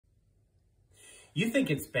You think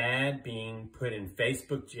it's bad being put in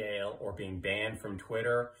Facebook jail or being banned from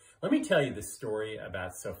Twitter? Let me tell you the story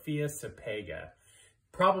about Sofiasapega,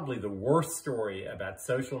 probably the worst story about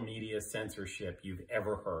social media censorship you've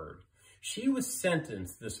ever heard. She was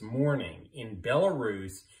sentenced this morning in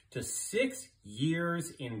Belarus to 6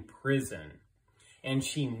 years in prison, and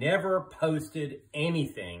she never posted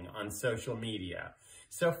anything on social media.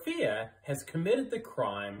 Sofia has committed the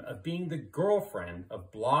crime of being the girlfriend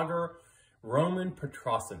of blogger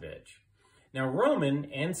Romanprotasevich. Now, Roman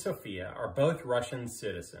and Sofia are both Russian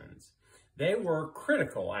citizens. They were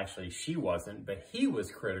critical, actually she wasn't, but he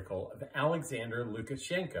was critical of Alexander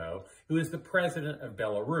Lukashenko, who is the president of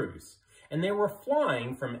Belarus. And they were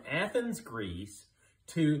flying from Athens, Greece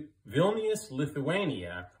to Vilnius,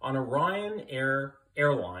 Lithuania on a Ryanair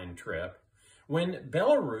airline trip when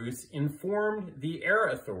Belarus informed the air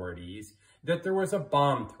authorities that there was a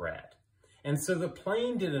bomb threat. And so the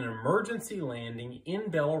plane did an emergency landing in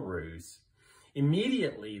Belarus.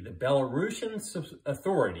 Immediately, the Belarusian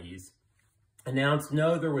authorities announced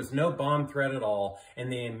no, there was no bomb threat at all,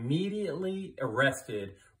 and they immediately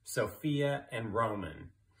arrested Sofia and Roman.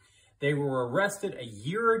 They were arrested a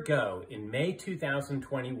year ago in May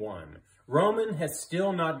 2021. Roman has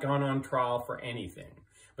still not gone on trial for anything,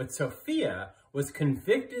 but Sofia was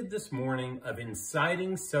convicted this morning of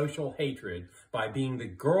inciting social hatred by being the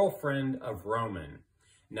girlfriend of Roman.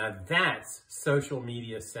 Now that's social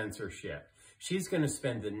media censorship. She's going to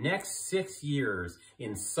spend the next 6 years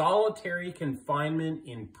in solitary confinement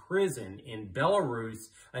in prison in Belarus,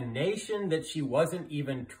 a nation that she wasn't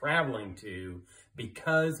even traveling to,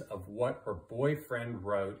 because of what her boyfriend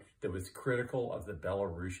wrote that was critical of the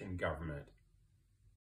Belarusian government.